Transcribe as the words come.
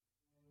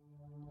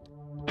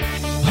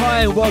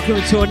G'day and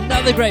welcome to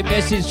another great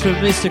message from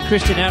Mr.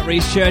 Christian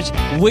Outreach Church.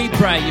 We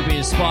pray you've been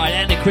inspired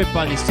and equipped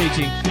by this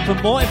teaching. For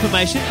more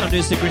information on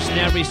Mr. Christian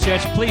Outreach Church,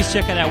 please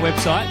check out our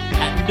website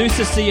at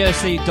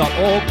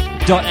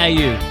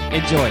noosacoc.org.au.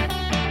 Enjoy.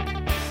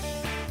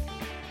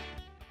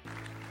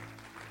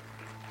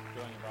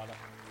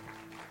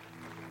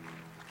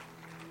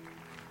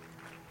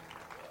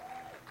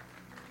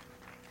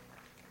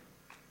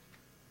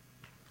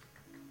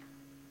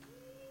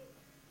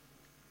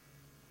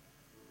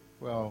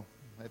 Well,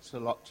 that's a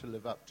lot to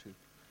live up to.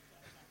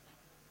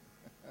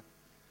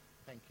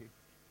 Thank you.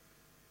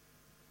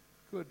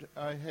 Good.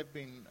 I have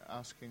been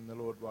asking the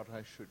Lord what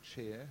I should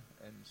share,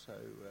 and so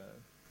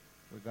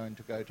we're going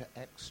to go to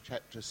Acts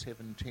chapter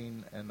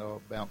 17, and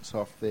I'll bounce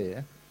off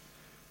there.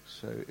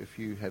 So if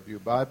you have your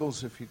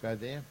Bibles, if you go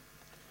there.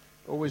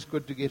 Always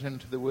good to get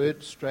into the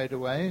Word straight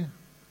away.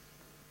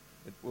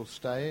 It will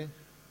stay,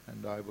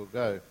 and I will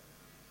go.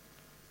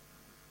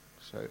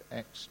 So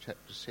Acts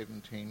chapter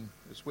 17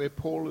 is where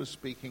Paul is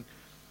speaking.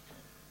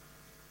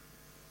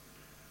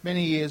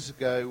 Many years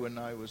ago, when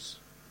I was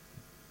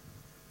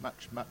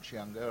much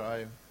younger,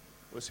 I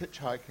was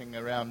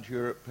hitchhiking around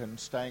Europe and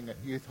staying at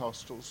youth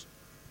hostels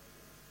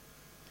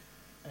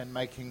and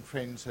making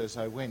friends as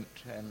I went.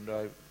 And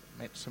I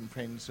met some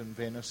friends in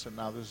Venice and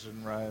others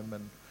in Rome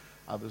and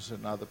others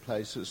in other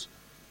places.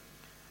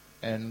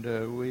 And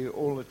we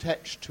all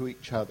attached to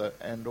each other.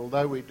 And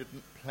although we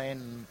didn't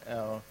plan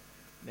our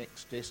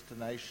next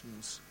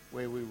destinations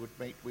where we would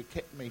meet, we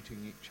kept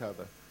meeting each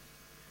other.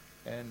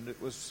 And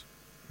it was,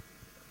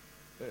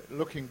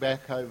 looking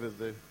back over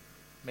the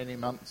many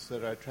months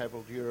that I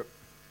travelled Europe,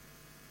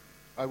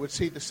 I would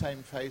see the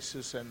same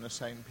faces and the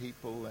same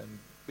people and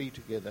be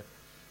together.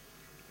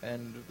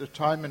 And the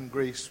time in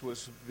Greece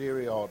was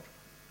very odd.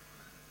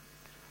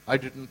 I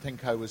didn't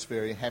think I was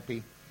very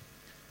happy,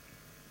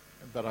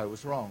 but I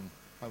was wrong.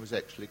 I was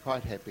actually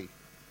quite happy.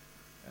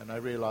 And I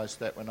realised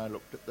that when I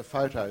looked at the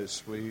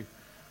photos. We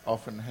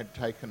often had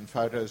taken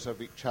photos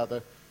of each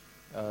other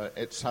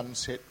at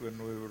sunset when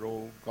we were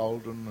all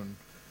golden and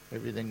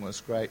everything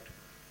was great.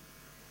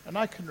 And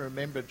I can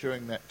remember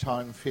during that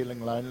time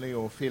feeling lonely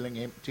or feeling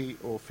empty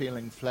or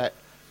feeling flat.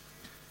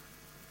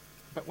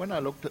 But when I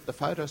looked at the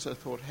photos, I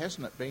thought,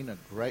 hasn't it been a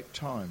great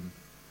time?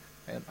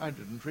 And I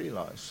didn't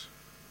realise.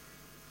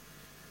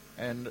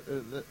 And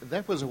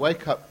that was a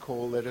wake-up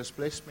call that has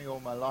blessed me all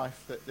my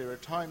life, that there are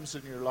times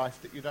in your life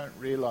that you don't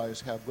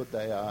realise how good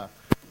they are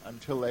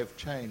until they've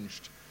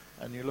changed.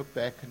 And you look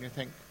back and you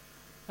think,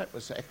 that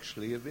was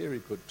actually a very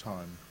good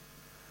time.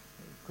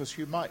 Because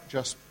you might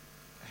just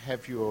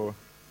have your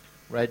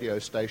radio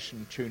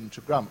station tuned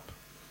to Grump.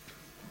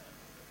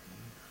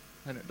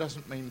 And it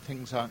doesn't mean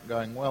things aren't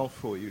going well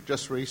for you.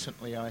 Just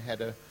recently I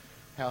had a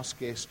house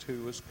guest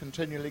who was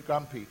continually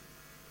grumpy.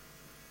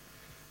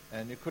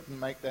 And you couldn't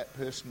make that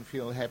person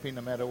feel happy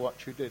no matter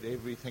what you did.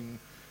 Everything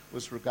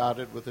was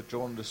regarded with a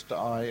jaundiced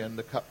eye, and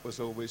the cup was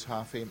always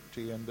half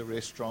empty, and the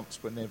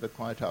restaurants were never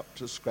quite up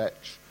to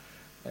scratch,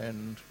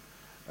 and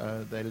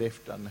they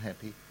left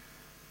unhappy.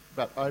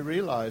 But I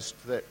realised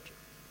that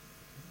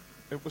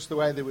it was the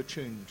way they were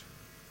tuned,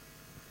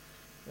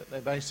 that they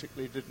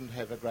basically didn't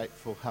have a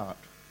grateful heart.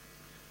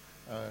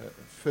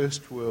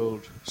 First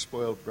world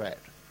spoiled brat.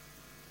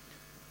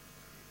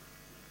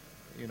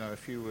 You know,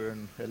 if you were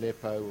in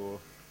Aleppo or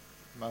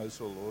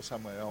Mosul or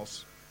somewhere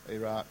else,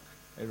 Iraq,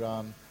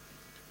 Iran,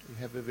 you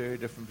have a very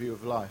different view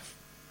of life.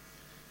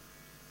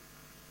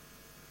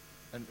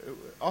 And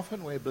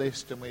often we're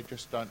blessed and we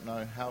just don't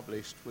know how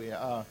blessed we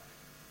are.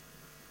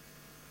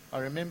 I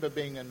remember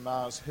being in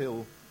Mars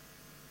Hill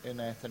in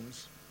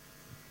Athens,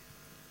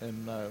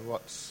 in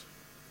what's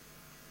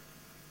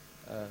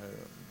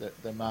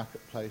the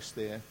marketplace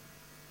there,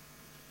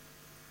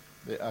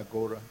 the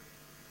Agora,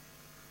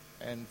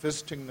 and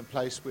visiting the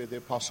place where the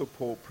Apostle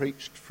Paul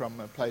preached from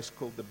a place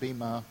called the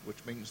Bema,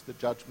 which means the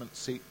judgment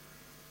seat,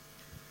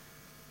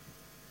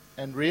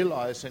 and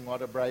realizing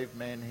what a brave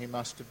man he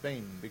must have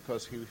been,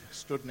 because he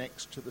stood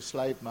next to the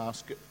slave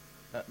market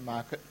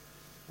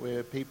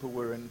where people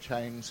were in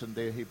chains, and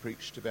there he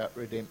preached about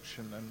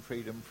redemption and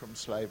freedom from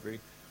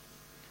slavery.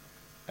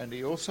 And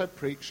he also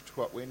preached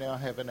what we now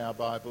have in our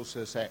Bibles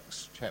as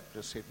Acts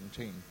chapter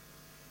 17.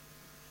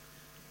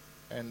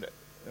 And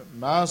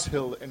Mars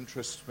Hill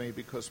interests me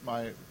because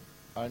my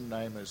own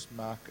name is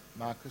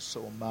Marcus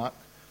or Mark,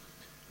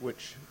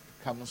 which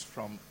comes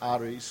from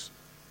Ares,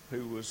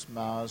 who was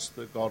Mars,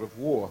 the god of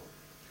war.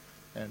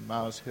 And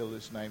Mars Hill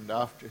is named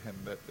after him,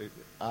 but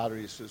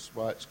Ares is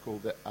why it's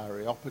called the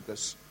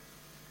Areopagus.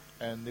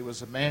 And there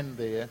was a man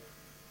there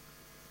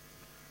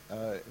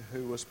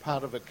who was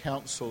part of a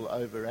council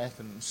over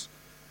Athens,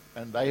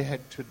 and they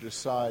had to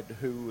decide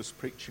who was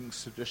preaching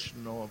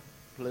sedition or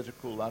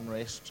political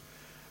unrest.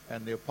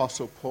 And the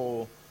Apostle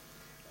Paul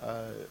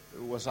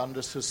was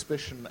under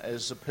suspicion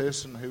as a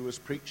person who was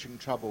preaching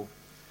trouble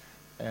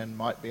and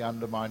might be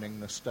undermining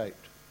the state.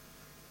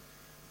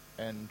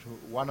 And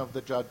one of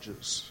the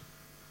judges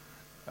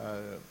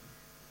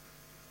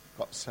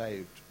got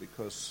saved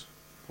because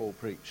Paul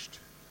preached.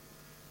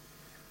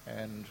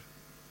 And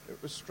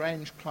it was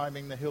strange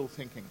climbing the hill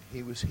thinking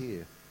he was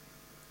here.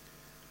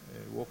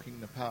 Walking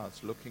the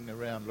paths, looking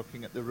around,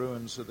 looking at the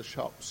ruins of the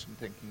shops and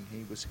thinking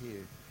he was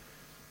here.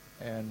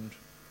 And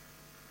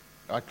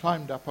I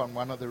climbed up on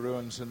one of the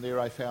ruins, and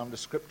there I found a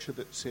scripture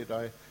that said,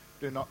 I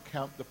do not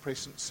count the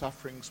present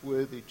sufferings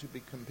worthy to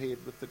be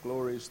compared with the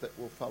glories that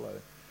will follow.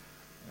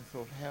 I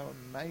thought, how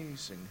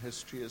amazing.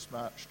 History has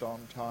marched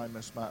on, time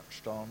has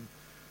marched on.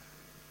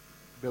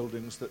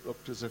 Buildings that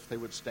looked as if they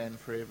would stand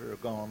forever are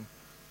gone.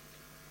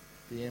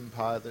 The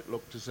empire that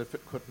looked as if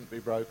it couldn't be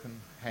broken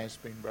has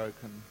been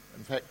broken.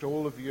 In fact,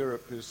 all of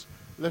Europe is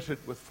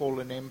littered with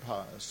fallen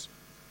empires.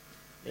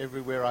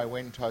 Everywhere I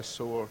went, I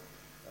saw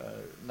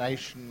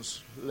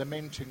nations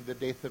lamenting the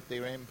death of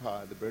their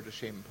empire, the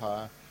British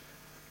Empire.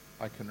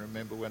 I can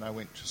remember when I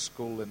went to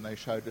school and they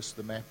showed us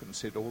the map and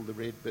said all the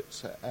red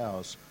bits are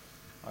ours.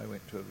 I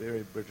went to a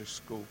very British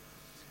school.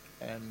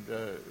 And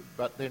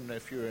but then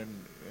if you're in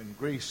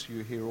Greece,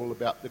 you hear all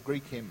about the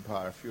Greek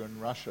Empire. If you're in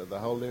Russia, the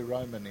Holy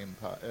Roman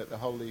Empire, the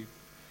Holy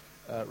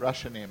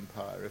Russian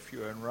Empire. If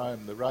you're in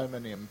Rome, the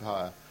Roman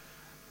Empire.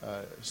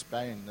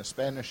 Spain, the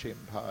Spanish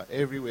Empire.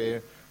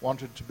 Everywhere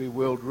wanted to be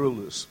world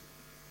rulers.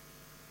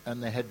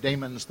 And they had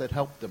demons that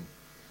helped them.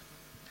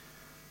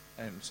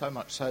 And so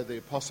much so the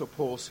Apostle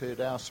Paul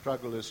said, our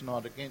struggle is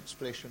not against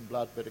flesh and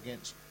blood, but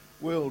against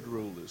world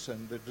rulers.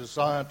 And the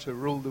desire to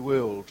rule the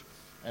world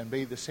and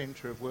be the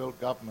centre of world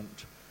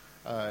government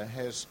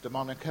has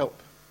demonic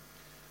help,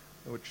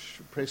 which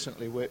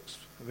presently works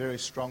very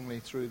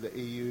strongly through the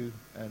EU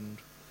and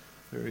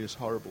various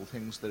horrible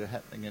things that are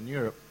happening in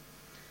Europe.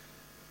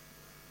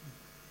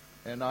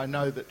 And I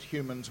know that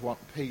humans want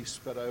peace,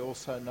 but I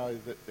also know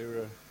that there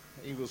are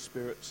evil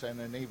spirits and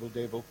an evil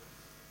devil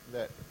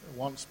that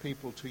wants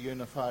people to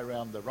unify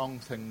around the wrong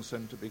things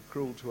and to be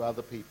cruel to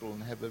other people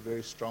and have a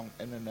very strong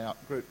in and out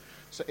group.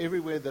 So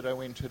everywhere that I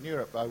went in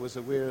Europe, I was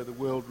aware of the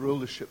world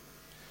rulership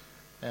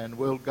and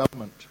world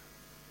government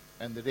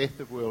and the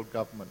death of world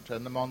government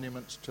and the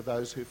monuments to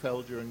those who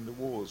fell during the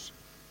wars.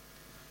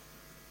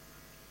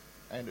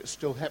 And it's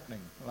still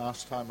happening.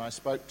 Last time I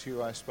spoke to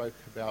you, I spoke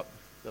about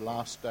the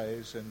last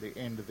days and the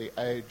end of the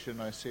age,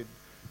 and I said,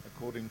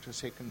 according to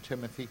 2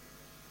 Timothy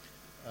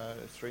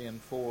 3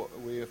 and 4,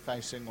 we are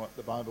facing what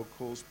the Bible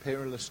calls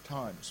perilous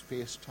times,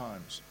 fierce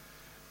times.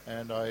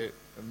 And I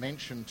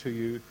mentioned to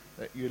you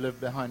that you live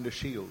behind a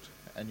shield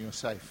and you're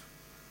safe.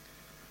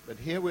 But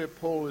here where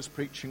Paul is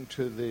preaching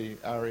to the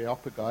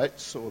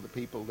Areopagites, or the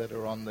people that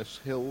are on this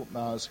hill,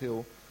 Mars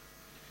Hill,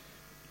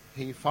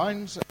 he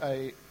finds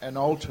an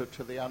altar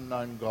to the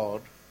unknown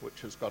God,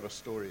 which has got a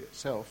story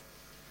itself.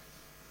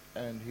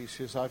 And he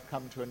says, I've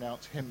come to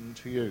announce him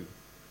to you,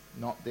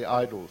 not the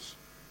idols.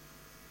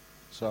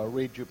 So I'll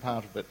read you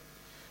part of it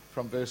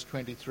from verse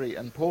 23.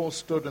 And Paul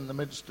stood in the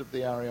midst of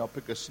the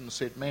Areopagus and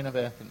said, Men of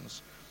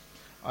Athens,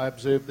 I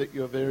observe that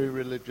you are very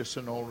religious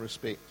in all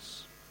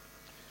respects.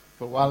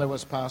 For while I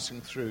was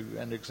passing through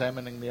and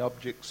examining the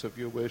objects of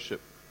your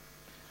worship,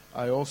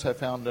 I also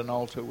found an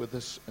altar with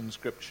this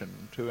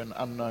inscription, to an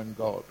unknown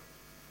God.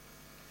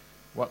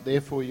 What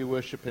therefore you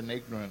worship in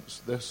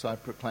ignorance, this I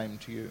proclaim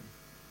to you.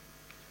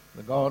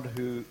 The God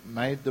who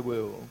made the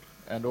world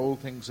and all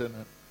things in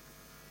it,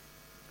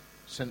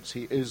 since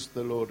he is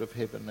the Lord of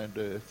heaven and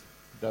earth,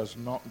 does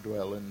not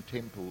dwell in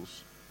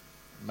temples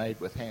made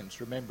with hands.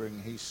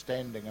 Remembering he's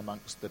standing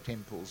amongst the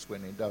temples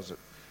when he does it.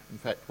 In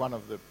fact, one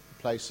of the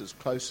places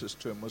closest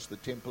to him was the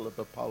temple of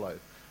Apollo,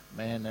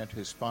 man at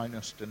his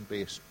finest and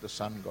best, the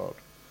sun god.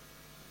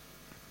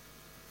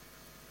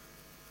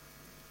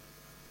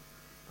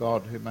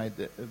 God who made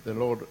the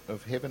Lord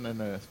of heaven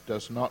and earth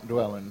does not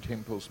dwell in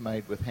temples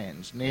made with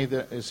hands,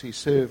 neither is he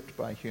served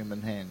by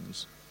human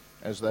hands,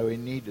 as though he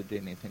needed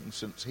anything,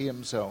 since he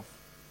himself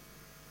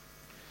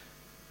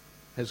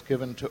has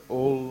given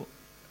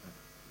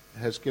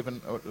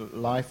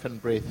life and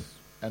breath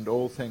and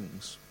all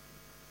things.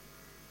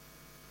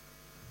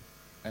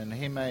 And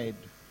he made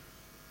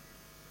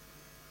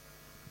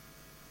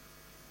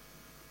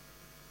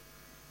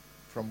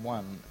from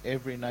one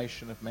every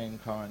nation of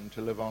mankind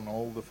to live on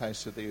all the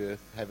face of the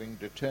earth, having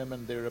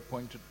determined their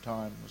appointed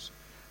times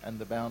and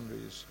the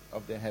boundaries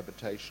of their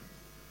habitation,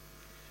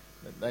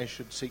 that they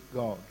should seek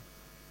God,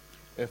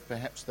 if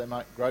perhaps they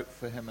might grope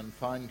for him and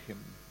find him,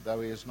 though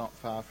he is not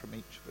far from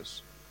each of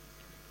us.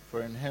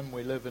 For in him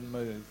we live and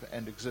move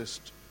and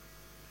exist.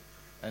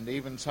 And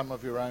even some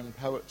of your own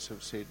poets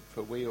have said,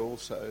 for we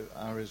also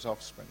are his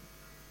offspring.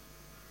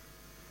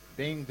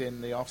 Being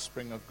then the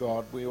offspring of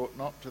God, we ought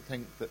not to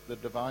think that the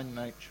divine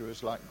nature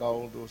is like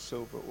gold or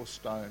silver or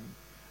stone,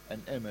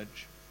 an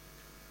image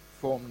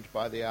formed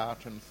by the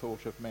art and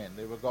thought of man.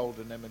 There were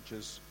golden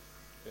images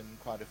in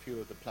quite a few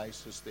of the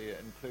places there,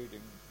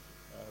 including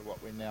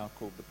what we now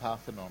call the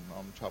Parthenon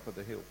on top of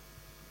the hill.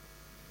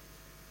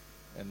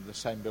 And the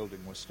same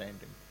building was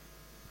standing.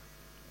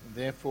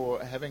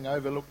 Therefore, having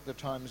overlooked the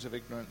times of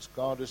ignorance,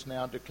 God is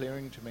now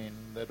declaring to men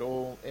that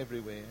all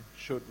everywhere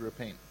should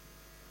repent,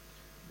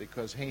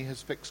 because he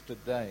has fixed a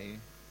day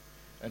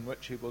in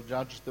which he will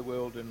judge the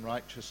world in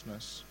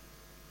righteousness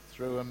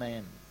through a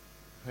man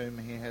whom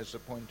he has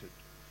appointed.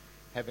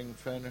 having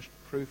furnished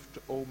proof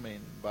to all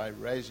men by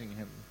raising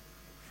him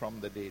from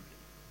the dead.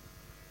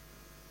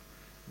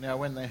 Now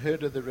when they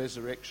heard of the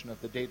resurrection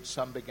of the dead,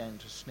 some began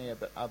to sneer,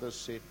 but others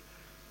said,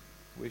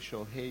 "We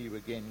shall hear you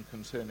again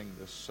concerning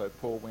this." So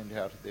Paul went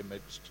out of their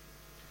midst.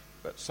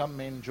 But some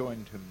men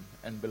joined him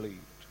and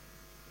believed,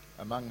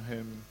 among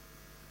whom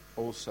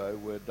also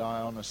were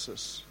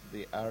Dionysius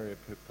the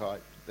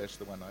Areopagite, that's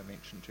the one I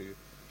mentioned to you,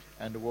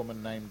 and a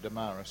woman named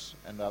Damaris,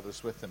 and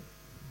others with him.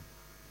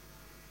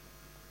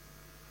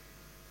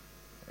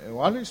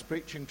 While he's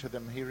preaching to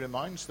them, he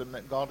reminds them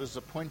that God has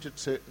appointed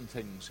certain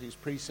things. He's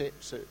preset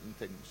certain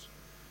things.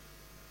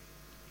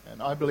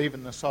 And I believe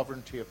in the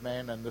sovereignty of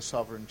man and the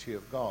sovereignty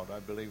of God. I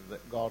believe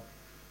that God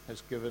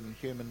has given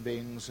human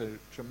beings a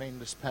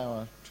tremendous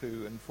power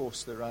to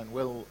enforce their own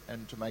will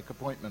and to make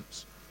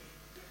appointments.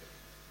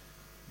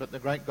 But the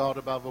great God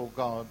above all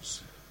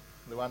gods,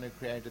 the one who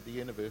created the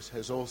universe,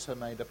 has also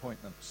made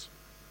appointments.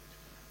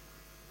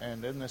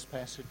 And in this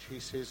passage he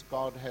says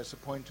God has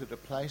appointed a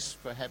place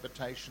for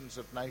habitations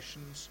of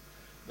nations,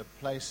 the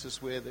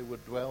places where they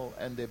would dwell,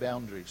 and their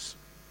boundaries.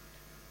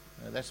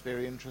 That's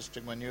very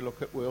interesting when you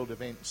look at world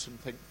events and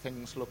think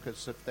things look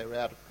as if they're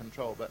out of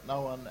control, but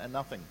no one and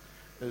nothing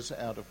is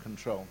out of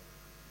control.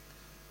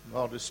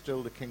 God is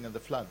still the king of the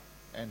flood,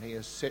 and he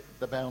has set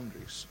the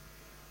boundaries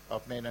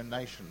of men and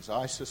nations.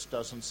 ISIS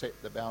doesn't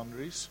set the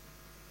boundaries.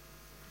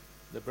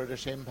 The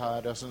British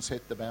Empire doesn't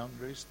set the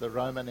boundaries. The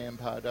Roman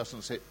Empire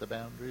doesn't set the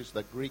boundaries.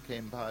 The Greek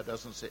Empire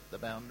doesn't set the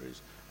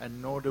boundaries,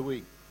 and nor do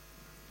we.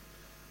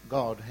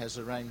 God has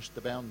arranged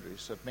the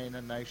boundaries of men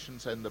and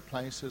nations and the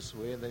places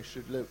where they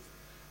should live.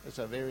 It's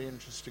a very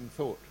interesting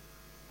thought.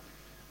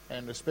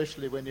 And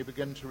especially when you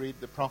begin to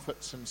read the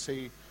prophets and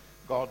see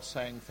God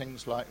saying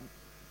things like,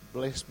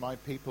 "Bless my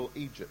people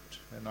Egypt."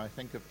 And I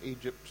think of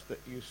Egypt that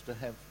used to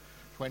have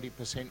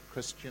 20%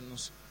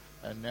 Christians,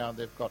 and now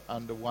they've got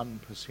under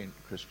 1%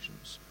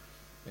 Christians.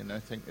 And I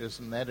think,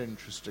 isn't that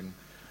interesting?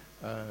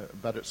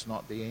 But it's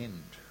not the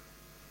end.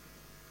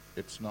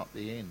 It's not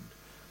the end.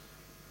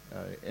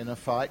 In a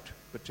fight,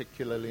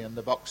 particularly in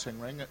the boxing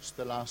ring, it's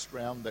the last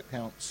round that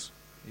counts.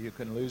 You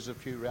can lose a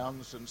few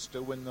rounds and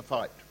still win the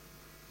fight.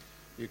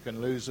 You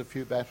can lose a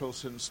few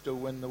battles and still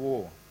win the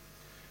war.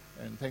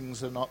 And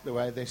things are not the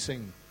way they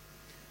seem.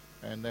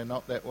 And they're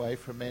not that way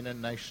for men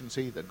and nations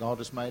either. God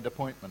has made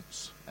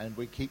appointments, and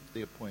we keep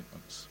the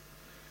appointments.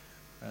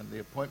 And the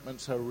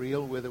appointments are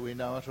real whether we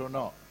know it or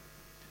not.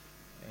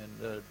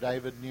 And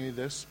David knew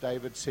this.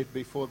 David said,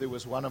 "Before there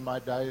was one of my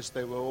days,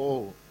 they were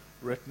all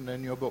written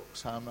in your book,"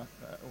 Psalm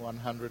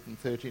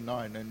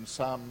 139. In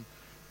Psalm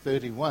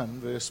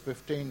 31, verse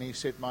 15, he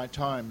said, "My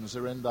times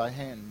are in thy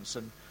hands."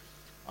 And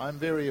I'm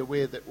very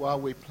aware that while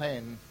we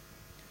plan,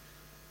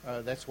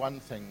 that's one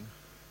thing.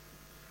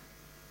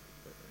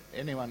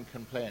 Anyone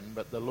can plan,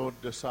 but the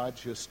Lord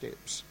decides your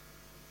steps.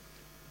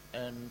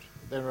 And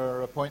there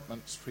are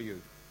appointments for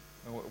you.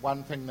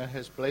 One thing that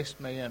has blessed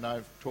me, and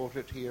I've taught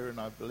it here, and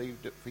I've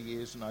believed it for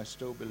years, and I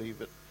still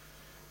believe it,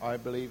 I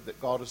believe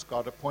that God has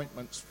got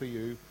appointments for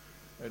you,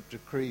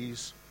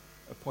 decrees,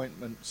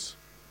 appointments,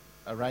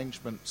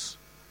 arrangements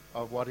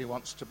of what he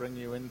wants to bring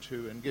you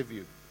into and give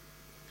you.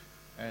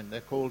 And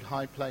they're called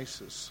high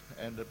places.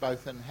 And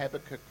both in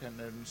Habakkuk and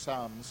in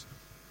Psalms,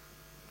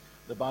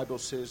 the Bible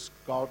says,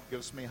 God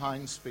gives me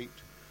hinds feet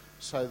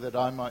so that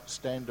I might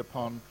stand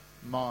upon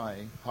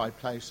my high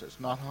places.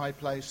 Not high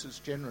places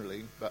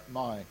generally, but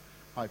my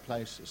high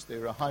places.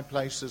 There are high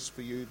places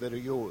for you that are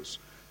yours.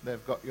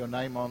 They've got your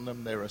name on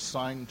them. They're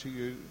assigned to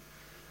you.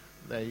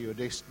 They're your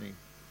destiny.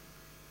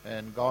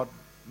 And God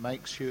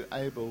makes you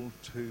able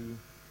to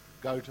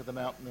go to the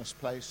mountainous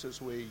places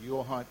where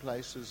your high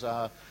places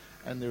are.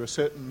 And there are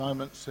certain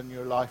moments in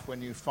your life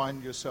when you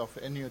find yourself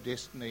in your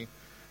destiny,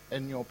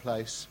 in your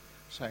place,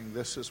 saying,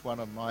 "This is one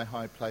of my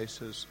high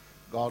places.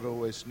 God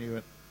always knew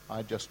it.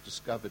 I just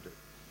discovered it."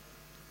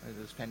 It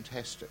is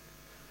fantastic.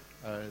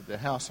 The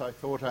house I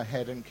thought I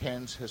had in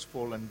Cairns has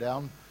fallen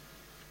down.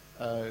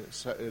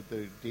 So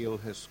the deal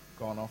has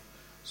gone off.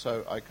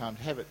 So I can't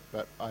have it,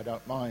 but I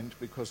don't mind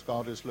because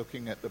God is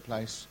looking at the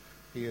place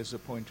he has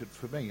appointed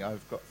for me.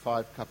 I've got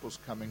 5 couples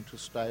coming to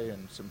stay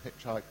and some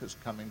hitchhikers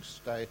coming to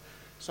stay.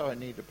 So I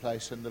need a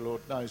place, and the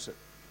Lord knows it.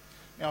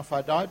 Now, if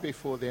I die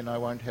before then, I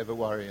won't have a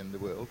worry in the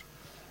world.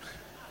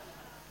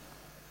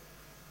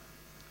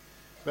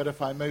 But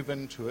if I move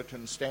into it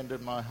and stand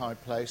in my high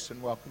place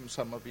and welcome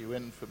some of you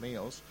in for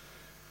meals,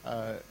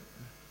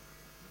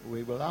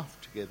 we will laugh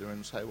together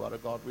and say, what a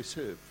God we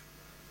serve.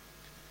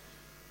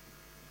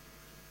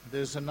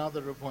 There's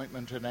another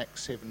appointment in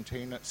Acts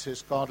 17. It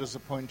says God has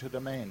appointed a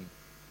man,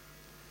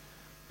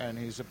 and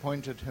he's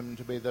appointed him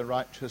to be the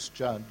righteous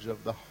judge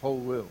of the whole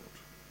world.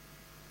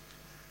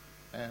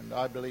 And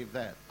I believe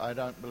that. I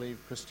don't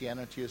believe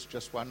Christianity is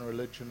just one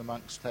religion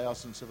amongst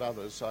thousands of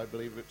others. I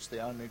believe it's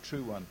the only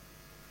true one.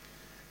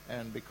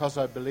 And because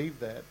I believe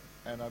that,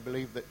 and I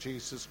believe that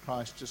Jesus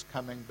Christ is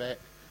coming back,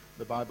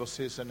 the Bible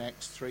says in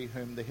Acts 3,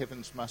 whom the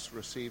heavens must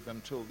receive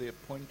until the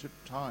appointed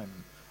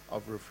time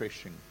of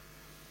refreshing.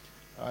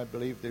 I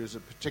believe there's a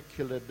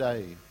particular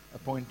day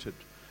appointed,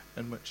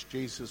 in which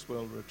Jesus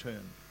will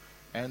return.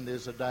 And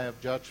there's a day of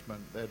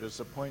judgment that is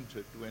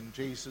appointed when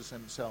Jesus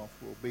himself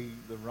will be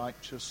the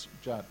righteous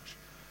judge.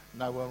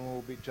 No one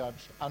will be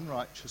judged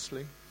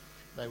unrighteously.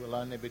 They will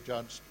only be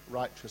judged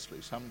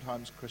righteously.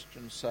 Sometimes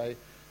Christians say,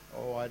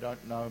 oh, I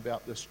don't know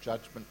about this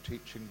judgment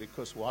teaching,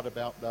 because what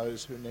about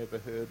those who never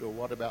heard, or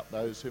what about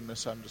those who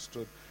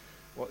misunderstood?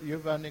 Well,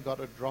 you've only got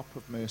a drop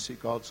of mercy.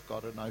 God's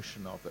got an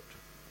ocean of it.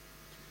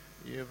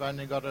 You've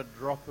only got a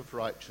drop of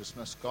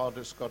righteousness. God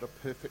has got a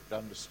perfect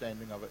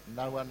understanding of it.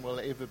 No one will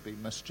ever be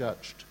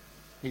misjudged.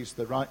 He's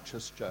the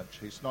righteous judge.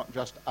 He's not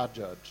just a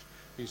judge.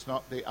 He's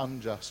not the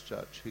unjust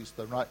judge. He's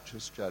the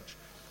righteous judge.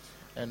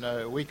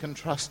 And we can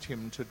trust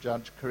him to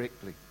judge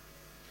correctly.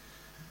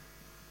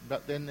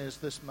 But then there's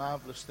this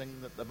marvelous thing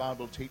that the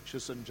Bible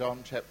teaches in John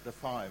chapter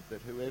 5,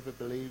 that whoever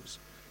believes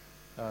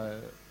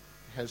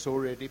has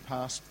already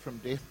passed from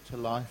death to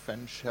life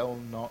and shall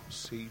not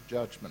see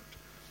judgment.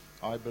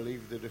 I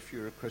believe that if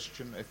you're a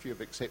Christian, if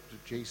you've accepted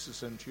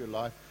Jesus into your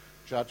life,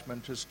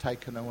 judgment is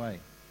taken away.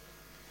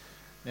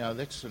 Now,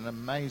 that's an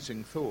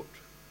amazing thought,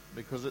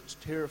 because it's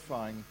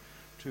terrifying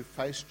to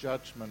face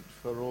judgment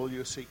for all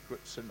your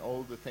secrets and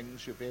all the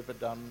things you've ever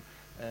done,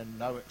 and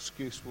no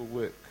excuse will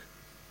work.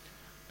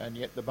 And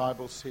yet the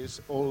Bible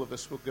says all of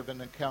us will give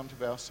an account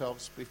of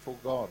ourselves before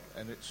God,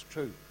 and it's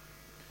true.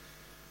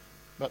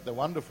 But the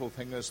wonderful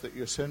thing is that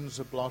your sins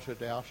are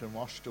blotted out and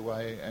washed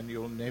away, and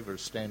you'll never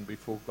stand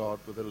before God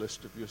with a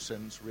list of your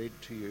sins read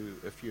to you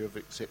if you have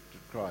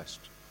accepted Christ.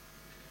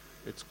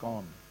 It's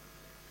gone.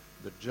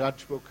 The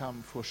judge will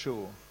come for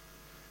sure.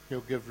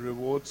 He'll give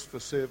rewards for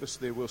service.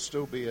 There will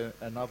still be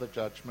another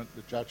judgment,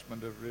 the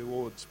judgment of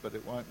rewards, but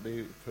it won't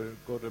be for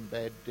good and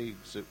bad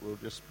deeds. It will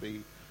just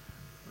be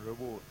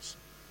rewards.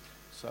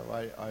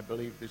 So I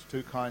believe there's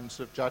two kinds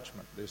of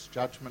judgment. There's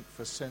judgment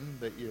for sin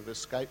that you've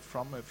escaped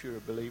from if you're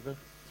a believer,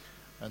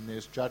 and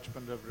there's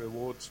judgment of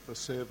rewards for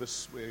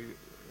service, where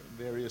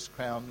various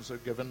crowns are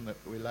given that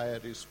we lay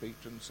at his feet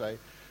and say,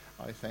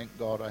 I thank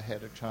God I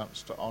had a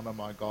chance to honour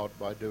my God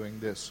by doing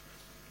this.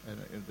 And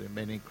there are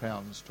many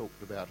crowns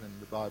talked about in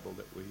the Bible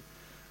that we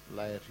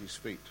lay at his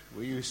feet.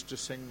 We used to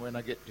sing, when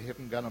I get to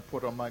heaven, going to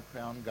put on my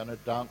crown, going to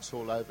dance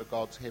all over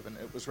God's heaven.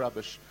 It was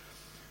rubbish,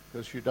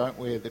 because you don't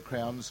wear the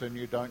crowns and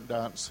you don't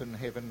dance in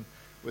heaven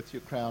with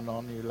your crown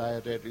on. You lay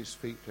it at his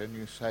feet and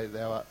you say,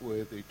 thou art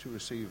worthy to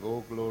receive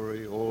all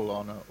glory, all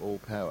honour, all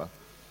power.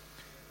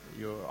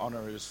 Your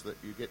honour is that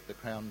you get the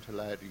crown to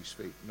lay at his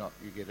feet, not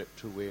you get it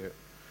to wear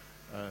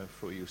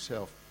for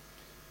yourself.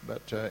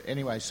 But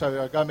anyway,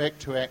 so I go back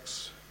to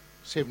Acts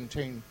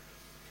 17,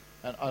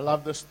 and I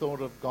love this thought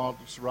of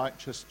God's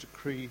righteous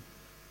decree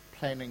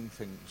planning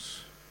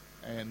things.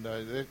 And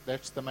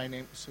that's the main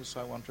emphasis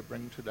I want to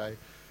bring today,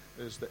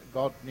 is that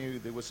God knew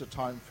there was a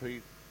time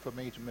for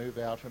me to move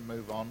out and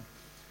move on,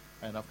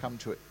 and I've come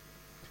to it.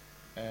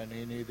 And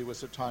he knew there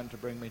was a time to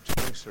bring me to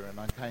Noosa, and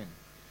I came.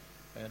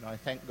 And I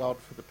thank God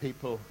for the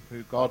people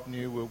who God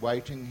knew were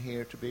waiting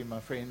here to be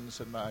my friends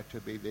and I to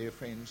be their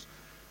friends.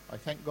 I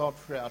thank God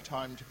for our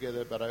time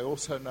together, but I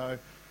also know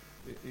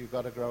that you've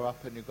got to grow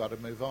up and you've got to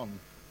move on.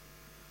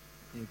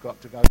 You've got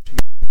to go to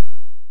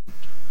your...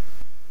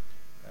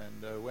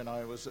 And when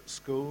I was at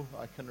school,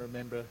 I can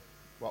remember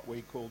what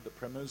we called the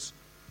primers.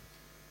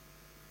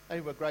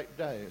 They were great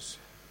days,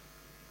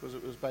 because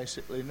it was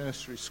basically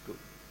nursery school,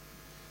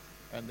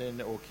 and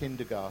then or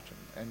kindergarten,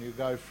 and you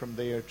go from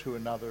there to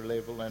another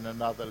level and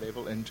another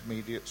level,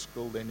 intermediate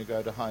school, then you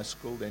go to high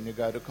school, then you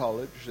go to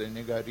college, then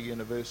you go to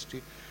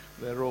university.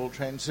 They're all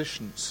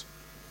transitions,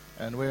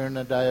 and we're in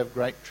a day of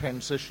great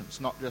transitions,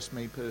 not just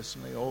me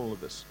personally, all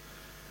of us.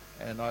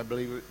 And I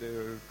believe that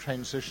there are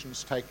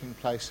transitions taking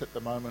place at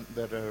the moment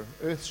that are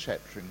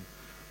earth-shattering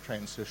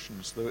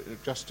transitions.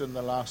 Just in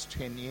the last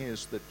 10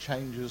 years, the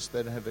changes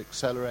that have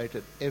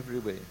accelerated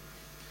everywhere,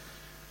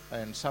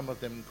 and some of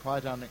them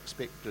quite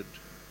unexpected.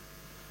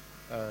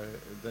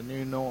 The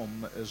new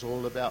norm is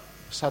all about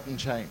sudden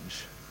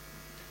change.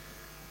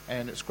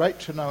 And it's great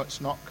to know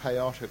it's not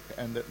chaotic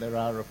and that there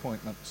are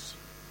appointments.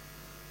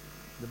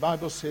 The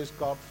Bible says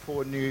God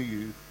foreknew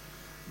you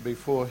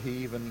before he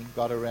even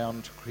got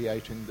around to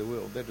creating the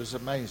world. That is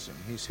amazing.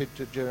 He said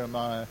to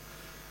Jeremiah,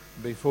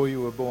 before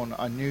you were born,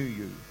 I knew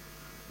you.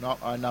 Not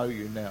I know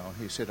you now.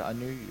 He said, I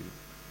knew you.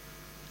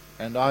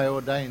 And I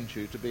ordained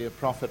you to be a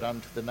prophet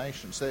unto the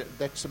nations.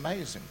 That's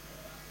amazing.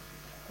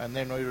 And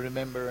then we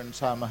remember in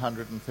Psalm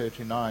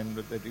 139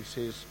 that he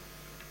says,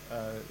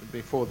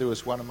 before there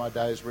was one of my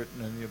days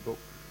written in your book,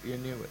 you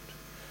knew it.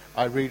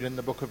 I read in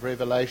the book of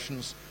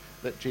Revelations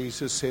that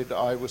Jesus said,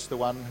 I was the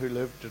one who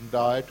lived and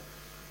died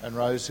and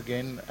rose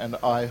again, and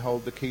I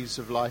hold the keys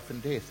of life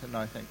and death. And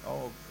I think,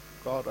 oh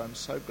God, I'm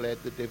so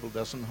glad the devil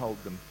doesn't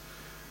hold them.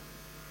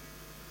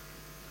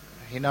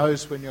 He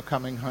knows when you're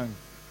coming home.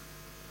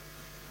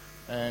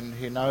 And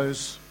he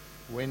knows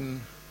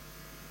when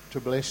to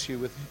bless you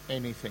with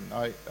anything.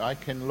 I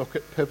can look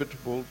at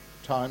pivotal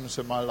times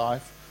in my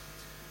life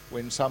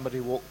when somebody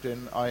walked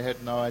in. I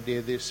had no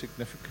idea their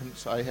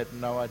significance. I had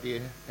no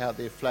idea how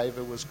their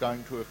flavour was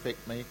going to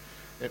affect me.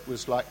 It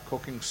was like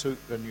cooking soup,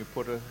 and you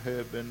put a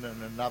herb in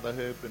and another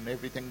herb, and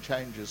everything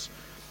changes.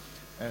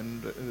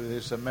 And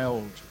there's a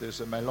meld, there's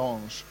a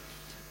mélange.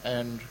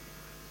 And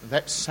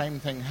that same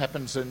thing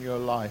happens in your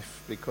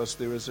life, because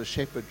there is a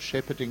shepherd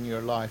shepherding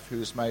your life who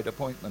has made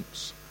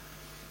appointments.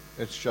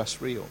 It's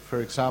just real.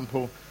 For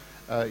example,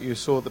 you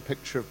saw the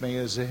picture of me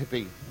as a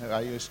hippie.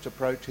 I used to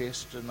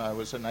protest, and I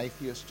was an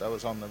atheist. I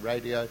was on the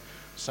radio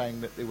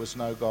saying that there was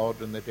no God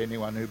and that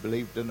anyone who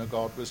believed in a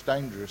God was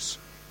dangerous.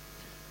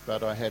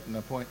 But I had an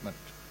appointment,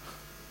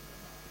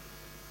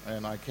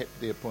 and I kept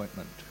the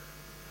appointment.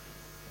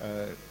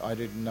 I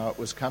didn't know it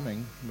was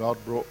coming. God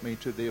brought me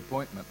to the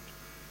appointment.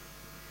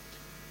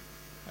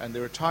 And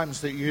there are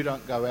times that you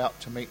don't go out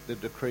to meet the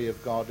decree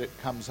of God. It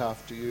comes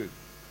after you.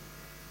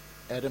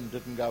 Adam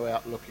didn't go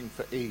out looking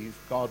for Eve.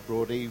 God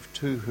brought Eve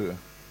to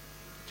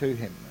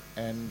him.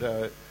 And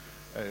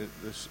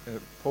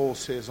Paul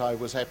says, I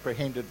was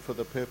apprehended for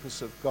the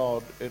purpose of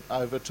God. It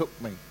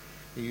overtook me.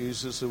 He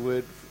uses the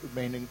word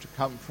meaning to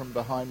come from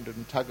behind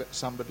and tug at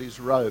somebody's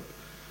robe.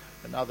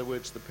 In other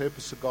words, the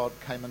purpose of God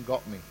came and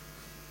got me.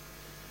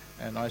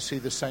 And I see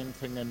the same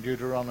thing in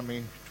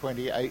Deuteronomy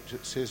 28.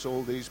 It says,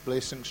 all these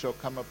blessings shall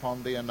come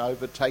upon thee and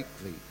overtake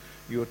thee.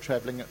 You're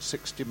travelling at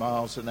 60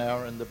 miles an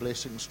hour and the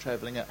blessing's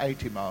travelling at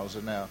 80 miles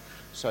an hour.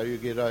 So you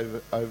get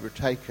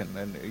overtaken,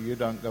 and you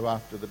don't go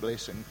after the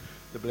blessing.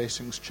 The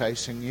blessing's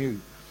chasing you.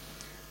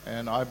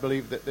 And I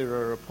believe that there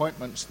are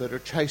appointments that are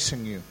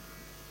chasing you.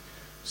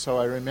 So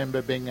I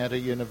remember being at a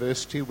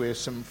university where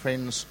some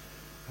friends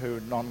who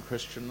are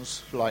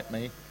non-Christians like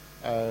me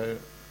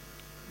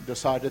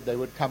decided they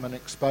would come and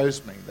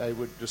expose me. They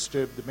would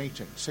disturb the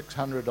meeting.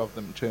 600 of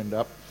them turned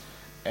up,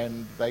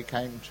 and they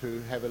came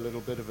to have a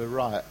little bit of a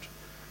riot,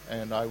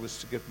 and I was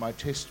to give my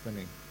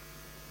testimony.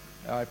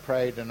 I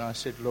prayed and I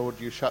said, Lord,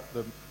 you shut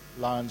the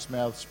lions'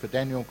 mouths for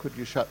Daniel, could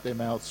you shut their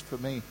mouths for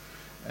me?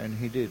 And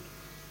he did.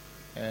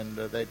 And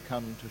they'd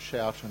come to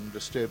shout and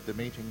disturb the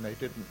meeting. They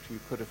didn't. You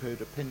could have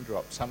heard a pin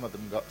drop. Some of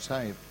them got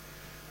saved.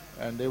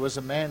 And there was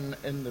a man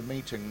in the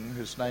meeting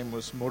whose name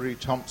was Murray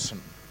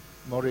Thompson.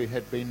 Murray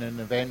had been an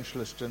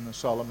evangelist in the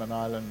Solomon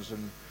Islands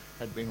and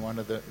had been one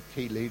of the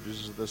key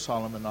leaders of the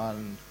Solomon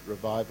Island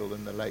revival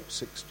in the late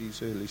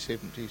 60s, early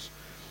 70s.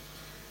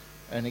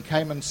 And he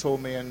came and saw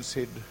me and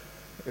said,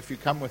 if you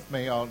come with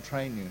me, I'll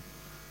train you.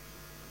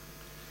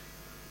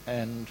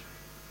 And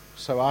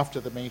so after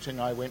the meeting,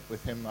 I went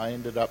with him. I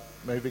ended up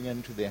moving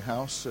into their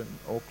house in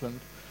Auckland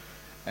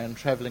and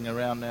travelling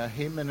around. Now,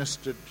 he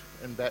ministered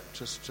in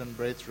Baptist and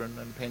Brethren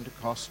and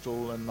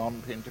Pentecostal and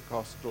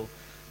non-Pentecostal,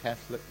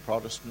 Catholic,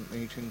 Protestant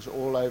meetings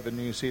all over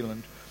New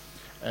Zealand.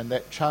 And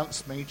that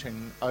chance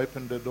meeting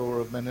opened a door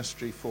of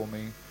ministry for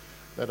me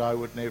that I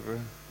would never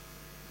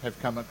have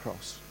come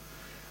across.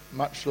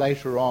 Much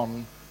later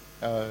on,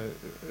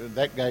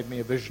 that gave me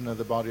a vision of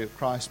the body of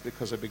Christ,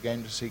 because I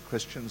began to see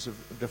Christians of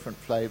different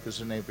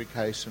flavours in every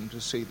case, and to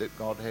see that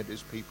God had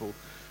his people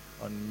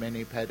on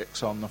many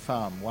paddocks on the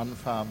farm. One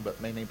farm, but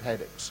many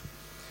paddocks.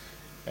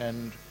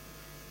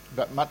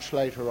 But much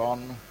later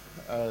on,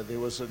 there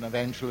was an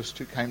evangelist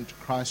who came to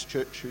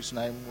Christchurch whose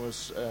name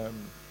was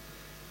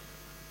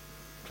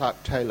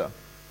Clark Taylor.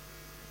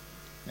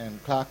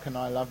 And Clark and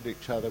I loved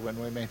each other when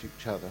we met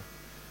each other.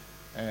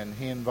 And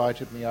he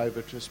invited me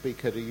over to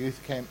speak at a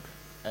youth camp,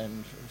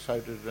 and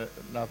so did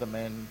another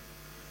man,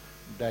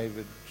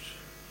 David,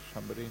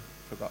 somebody,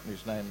 forgotten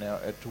his name now,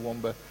 at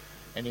Toowoomba.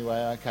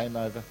 Anyway, I came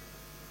over,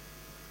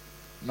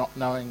 not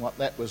knowing what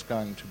that was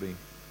going to be.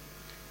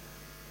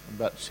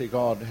 But see,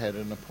 God had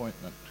an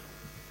appointment.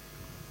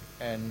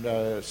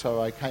 And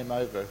so I came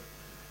over,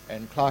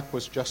 and Clark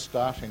was just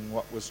starting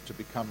what was to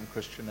become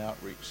Christian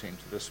Outreach Centre.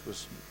 This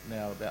was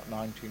now about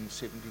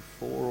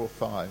 1974 or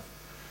 5.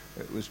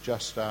 It was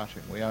just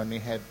starting. We only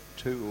had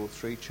 2 or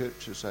 3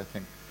 churches, I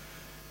think.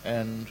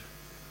 And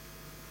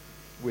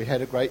we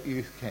had a great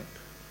youth camp.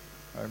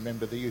 I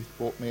remember the youth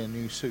bought me a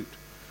new suit.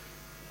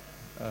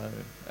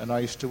 And I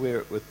used to wear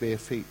it with bare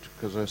feet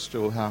because I was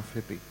still half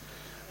hippie.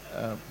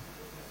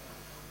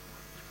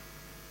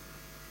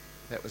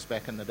 That was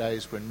back in the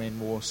days when men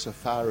wore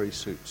safari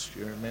suits. Do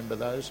you remember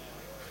those?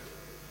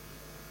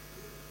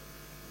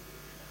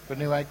 But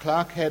anyway,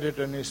 Clark had it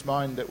in his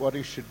mind that what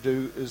he should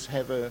do is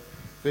have a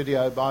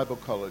video Bible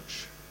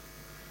college.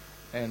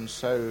 And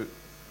so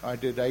I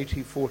did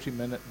 80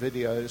 40-minute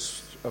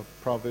videos of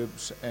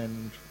Proverbs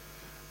and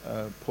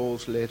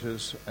Paul's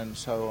letters and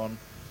so on.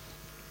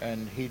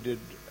 And he did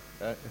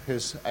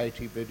his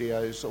 80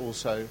 videos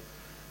also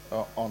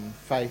on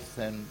faith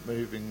and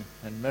moving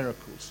and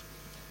miracles.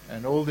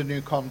 And all the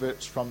new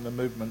converts from the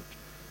movement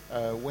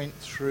went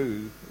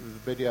through the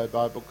Video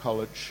Bible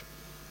College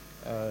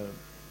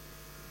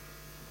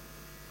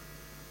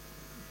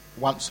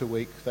once a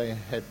week. They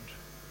had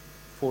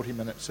 40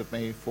 minutes of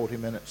me, 40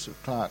 minutes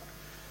of Clark.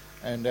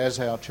 And as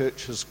our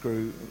churches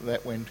grew,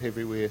 that went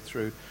everywhere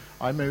through.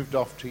 I moved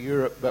off to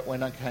Europe, but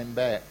when I came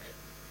back,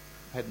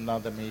 I had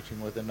another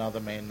meeting with another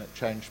man that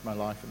changed my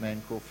life, a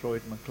man called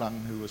Floyd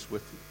McClung, who was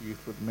with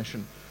Youth with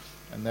Mission.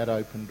 And that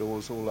opened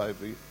doors all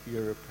over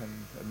Europe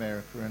and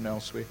America and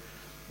elsewhere.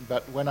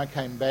 But when I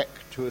came back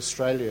to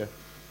Australia,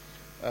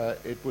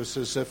 it was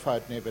as if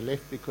I'd never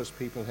left, because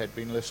people had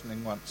been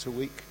listening once a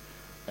week,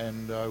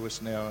 and I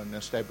was now an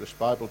established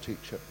Bible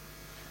teacher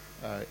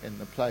in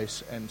the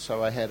place, and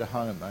so I had a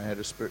home. I had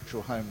a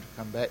spiritual home to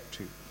come back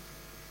to.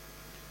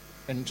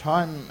 In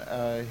time,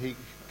 he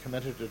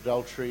committed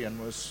adultery and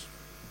was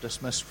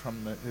dismissed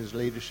from his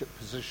leadership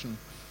position,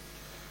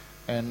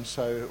 and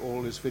so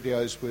all his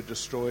videos were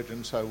destroyed,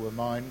 and so were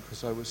mine,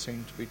 because I was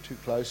seen to be too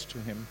close to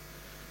him.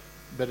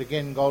 But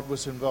again, God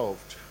was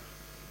involved.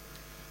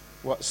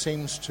 What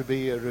seems to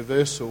be a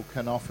reversal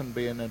can often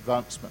be an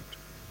advancement.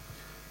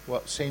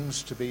 What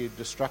seems to be a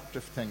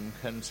destructive thing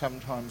can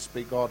sometimes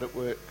be God at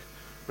work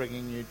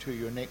bringing you to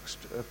your next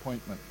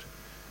appointment.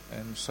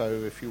 And so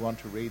if you want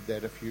to read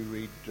that, if you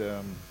read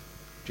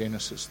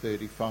Genesis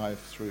 35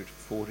 through to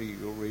 40,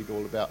 you'll read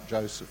all about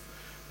Joseph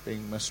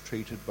being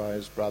mistreated by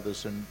his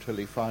brothers until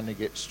he finally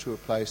gets to a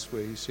place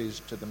where he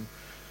says to them,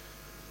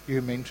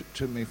 "You meant it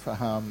to me for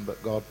harm,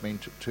 but God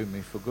meant it to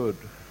me for good."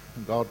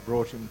 And God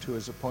brought him to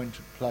his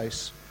appointed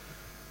place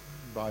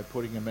by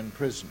putting him in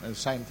prison. And the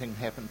same thing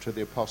happened to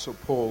the Apostle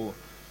Paul.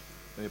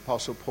 The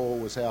Apostle Paul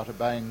was out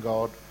obeying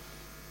God,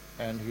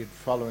 and he'd,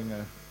 following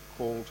a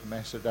call to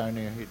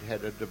Macedonia, he'd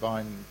had a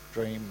divine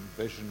dream,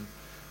 vision,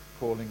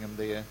 calling him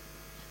there.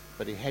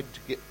 But he had to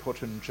get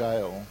put in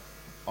jail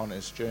on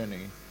his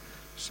journey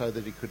so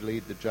that he could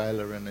lead the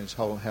jailer and his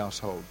whole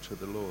household to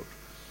the Lord.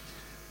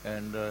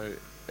 And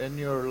in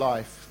your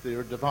life, there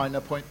are divine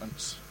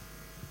appointments.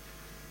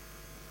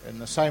 In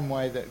the same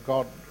way that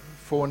God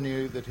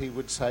foreknew that he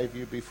would save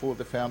you before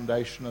the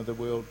foundation of the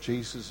world,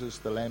 Jesus is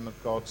the Lamb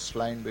of God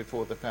slain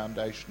before the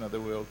foundation of the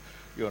world.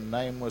 Your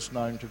name was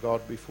known to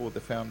God before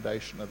the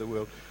foundation of the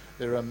world.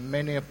 There are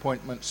many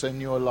appointments in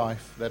your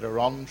life that are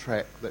on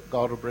track that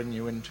God will bring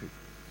you into.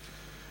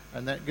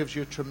 And that gives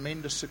you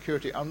tremendous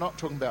security. I'm not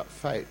talking about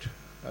fate.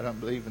 I don't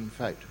believe in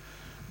fate.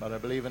 But I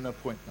believe in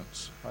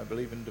appointments. I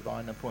believe in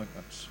divine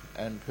appointments.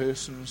 And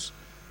persons,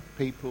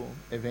 people,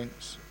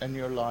 events in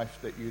your life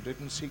that you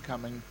didn't see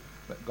coming,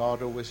 but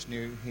God always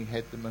knew he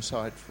had them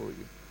aside for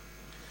you.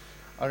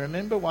 I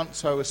remember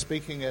once I was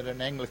speaking at an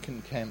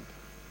Anglican camp,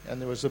 and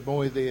there was a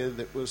boy there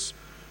that was,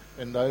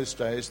 in those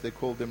days they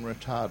called them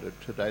retarded.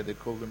 Today they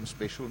call them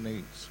special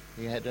needs.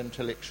 He had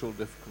intellectual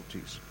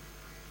difficulties.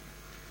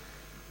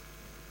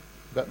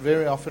 But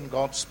very often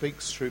God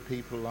speaks through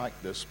people like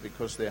this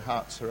because their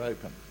hearts are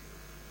open.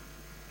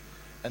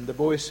 And the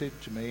boy said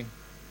to me,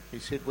 he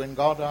said, when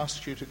God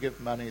asks you to give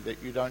money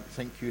that you don't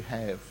think you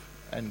have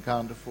and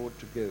can't afford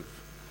to give,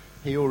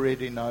 he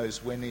already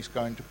knows when he's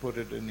going to put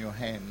it in your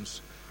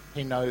hands.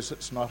 He knows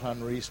it's not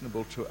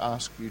unreasonable to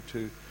ask you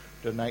to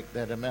donate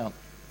that amount.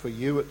 For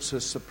you it's a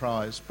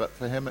surprise, but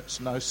for him it's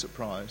no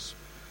surprise,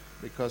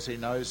 because he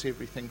knows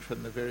everything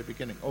from the very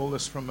beginning. All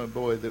this from a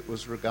boy that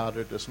was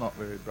regarded as not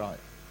very bright.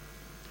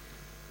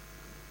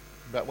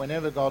 But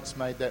whenever God's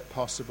made that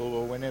possible,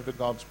 or whenever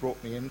God's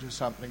brought me into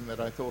something that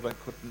I thought I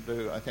couldn't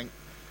do, I think,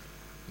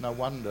 no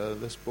wonder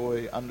this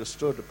boy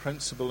understood a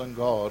principle in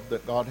God,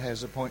 that God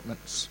has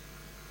appointments.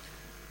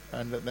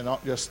 And that they're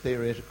not just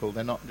theoretical,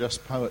 they're not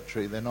just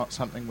poetry, they're not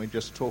something we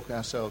just talk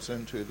ourselves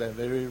into. They're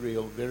very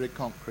real, very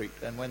concrete.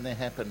 And when they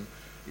happen,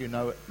 you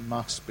know it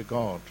must be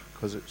God,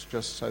 because it's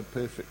just so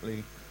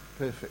perfectly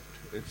perfect.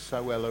 It's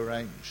so well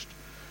arranged.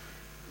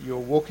 You're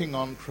walking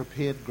on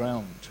prepared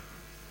ground.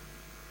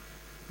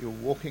 You're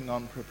walking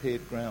on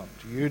prepared ground.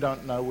 You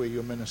don't know where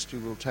your ministry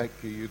will take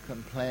you. You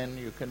can plan,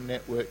 you can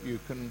network, you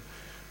can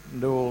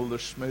do all the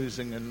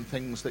schmoozing and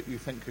things that you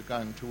think are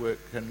going to work,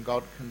 and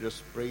God can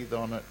just breathe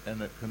on it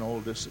and it can all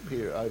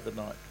disappear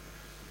overnight.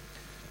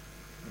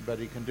 But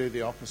he can do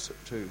the opposite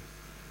too.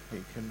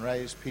 He can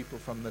raise people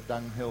from the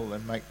dunghill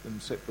and make them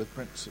sit with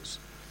princes.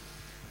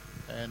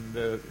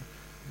 And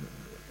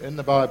in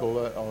the Bible,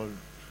 I'll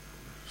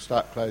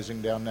start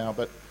closing down now,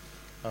 but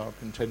I'll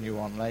continue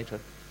on later.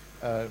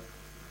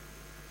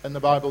 In the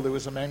Bible, there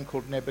was a man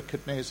called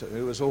Nebuchadnezzar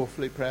who was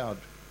awfully proud.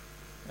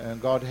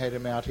 And God had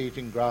him out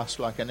eating grass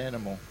like an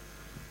animal.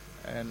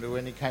 And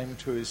when he came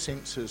to his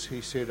senses, he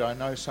said, I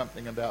know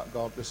something about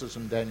God. This is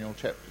in Daniel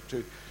chapter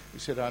 2. He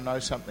said, I know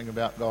something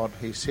about God.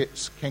 He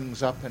sets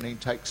kings up and he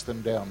takes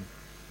them down.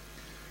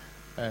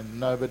 And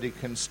nobody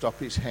can stop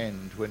his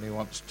hand when he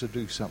wants to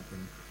do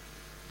something.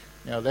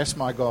 Now, that's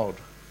my God.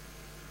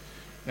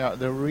 Now,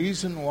 the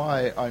reason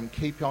why I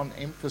keep on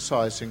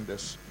emphasizing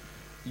this,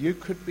 you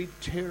could be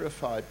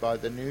terrified by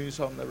the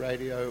news on the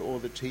radio or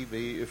the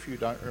TV if you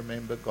don't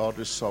remember God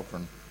is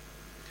sovereign.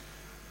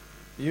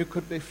 You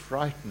could be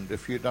frightened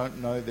if you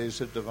don't know there's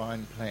a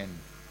divine plan.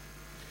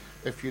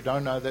 If you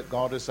don't know that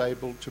God is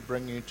able to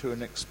bring you to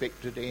an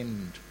expected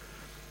end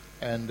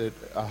and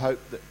a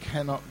hope that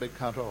cannot be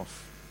cut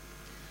off.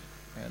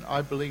 And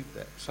I believe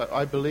that. So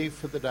I believe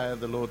for the day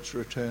of the Lord's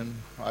return.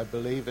 I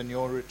believe in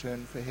your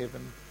return for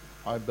heaven.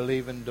 I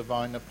believe in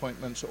divine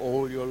appointments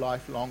all your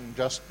life long,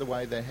 just the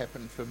way they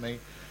happen for me.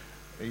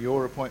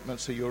 Your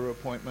appointments are your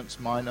appointments,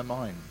 mine are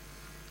mine.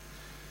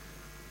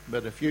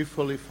 But if you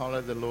fully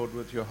follow the Lord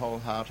with your whole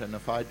heart, and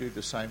if I do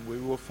the same, we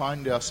will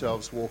find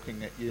ourselves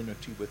walking at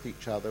unity with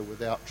each other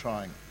without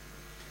trying.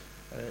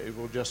 It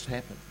will just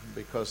happen,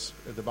 because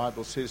the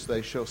Bible says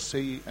they shall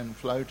see and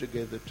flow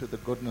together to the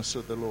goodness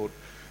of the Lord.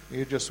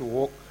 You just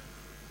walk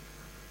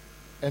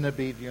in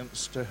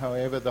obedience to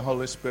however the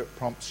Holy Spirit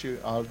prompts you.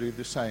 I'll do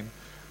the same,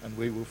 and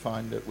we will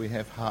find that we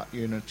have heart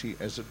unity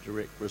as a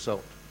direct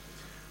result.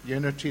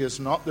 Unity is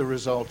not the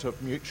result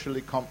of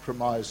mutually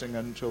compromising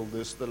until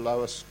there's the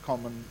lowest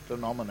common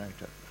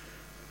denominator.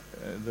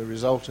 The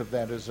result of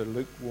that is a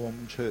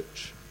lukewarm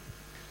church.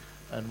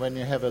 And when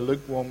you have a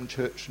lukewarm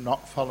church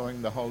not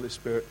following the Holy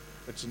Spirit,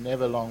 it's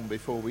never long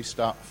before we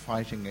start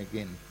fighting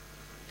again.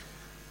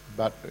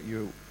 But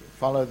you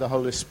follow the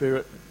Holy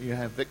Spirit, you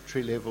have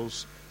victory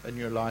levels in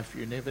your life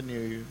you never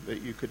knew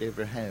that you could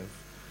ever have.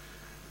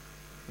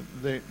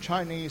 The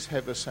Chinese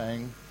have a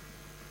saying,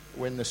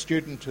 when the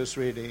student is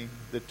ready,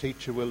 the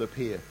teacher will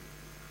appear.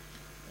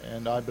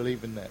 And I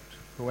believe in that.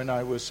 When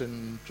I was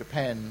in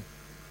Japan,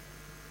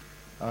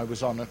 I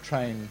was on a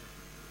train,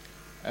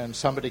 and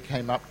somebody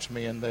came up to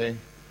me and they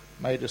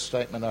made a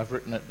statement. I've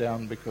written it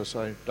down because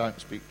I don't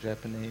speak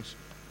Japanese.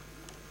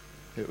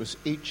 It was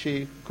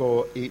Ichi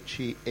go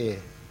Ichi e.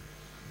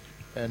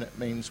 And it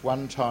means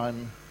one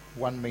time,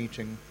 one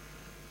meeting.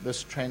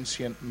 This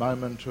transient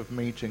moment of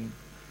meeting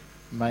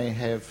may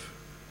have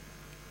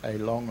a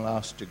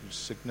long-lasting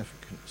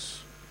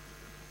significance.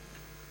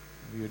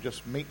 You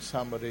just meet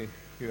somebody,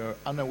 you're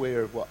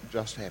unaware of what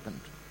just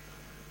happened,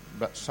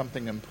 but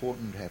something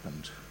important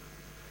happened,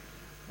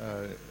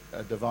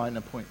 a divine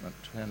appointment.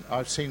 And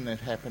I've seen that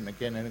happen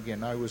again and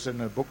again. I was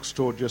in a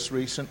bookstore just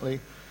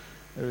recently,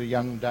 a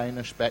young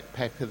Danish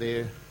backpacker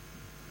there,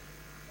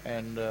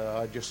 and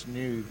I just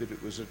knew that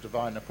it was a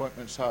divine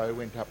appointment, so I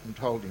went up and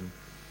told him.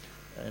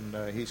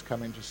 And he's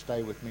coming to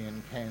stay with me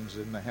in Cairns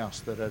in the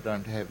house that I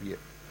don't have yet.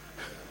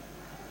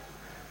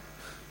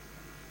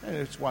 And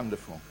it's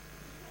wonderful.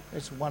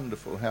 It's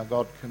wonderful how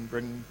God can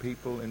bring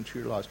people into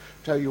your lives.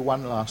 I'll tell you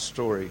one last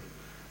story.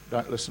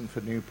 Don't listen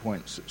for new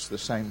points. It's the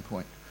same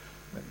point.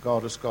 That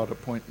God has got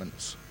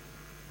appointments.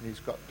 He's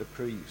got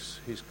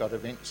decrees. He's got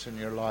events in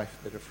your life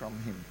that are from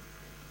Him.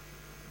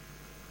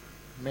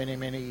 Many,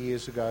 many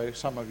years ago,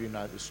 some of you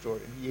know the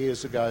story.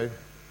 Years ago,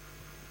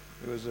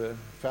 there was a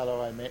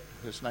fellow I met.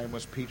 His name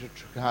was Peter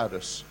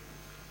Trukadis.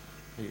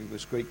 He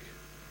was Greek.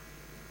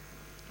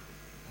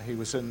 He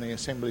was in the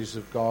Assemblies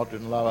of God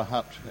in Lower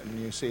Hutt in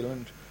New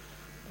Zealand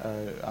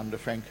under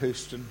Frank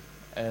Houston,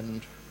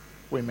 and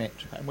we met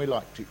and we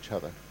liked each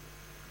other.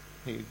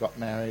 He got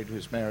married,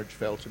 his marriage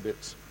fell to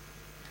bits,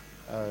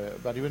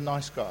 but he was a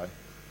nice guy.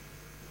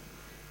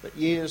 But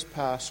years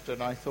passed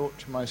and I thought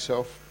to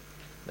myself,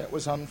 that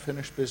was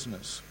unfinished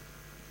business.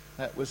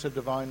 That was a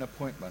divine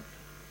appointment.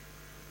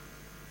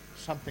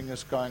 Something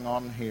is going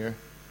on here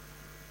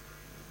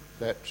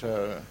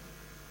that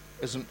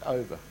isn't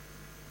over.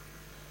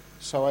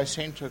 So I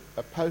sent a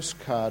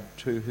postcard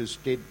to his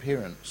dead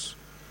parents.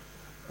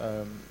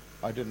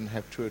 I didn't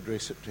have to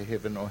address it to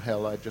heaven or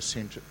hell. I just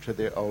sent it to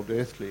their old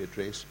earthly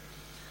address.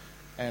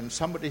 And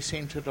somebody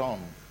sent it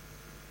on.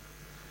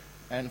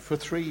 And for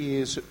 3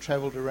 years it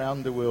travelled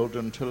around the world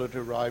until it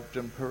arrived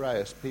in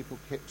Piraeus. People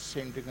kept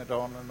sending it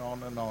on and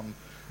on and on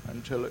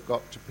until it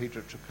got to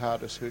Peter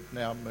Trukadis, who'd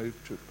now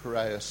moved to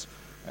Piraeus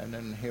and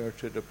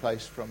inherited a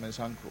place from his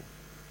uncle.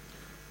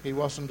 He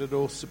wasn't at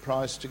all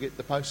surprised to get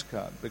the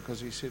postcard,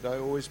 because he said, I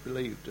always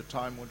believed a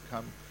time would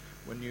come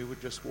when you would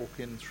just walk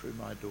in through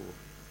my door.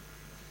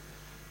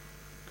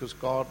 Because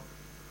God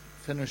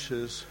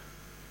finishes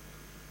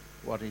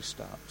what He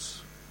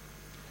starts.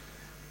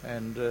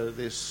 And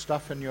there's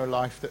stuff in your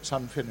life that's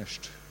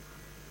unfinished.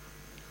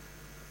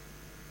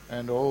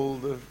 And all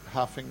the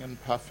huffing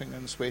and puffing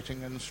and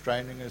sweating and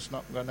straining is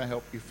not going to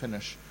help you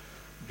finish.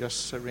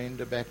 Just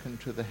surrender back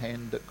into the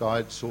hand that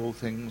guides all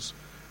things,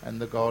 and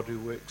the God who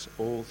works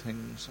all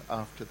things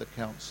after the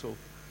counsel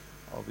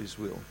of His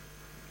will.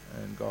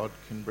 And God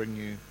can bring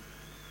you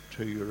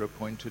to your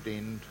appointed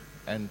end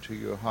and to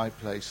your high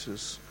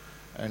places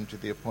and to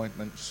the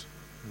appointments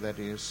that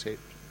He has set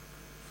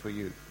for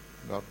you.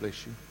 God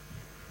bless you.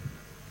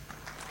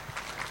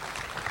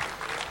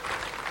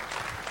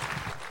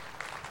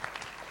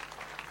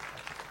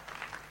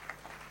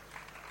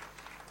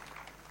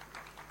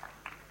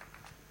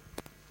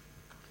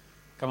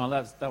 Come on,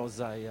 that was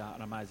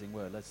an amazing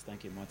word. Let's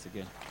thank Him once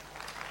again.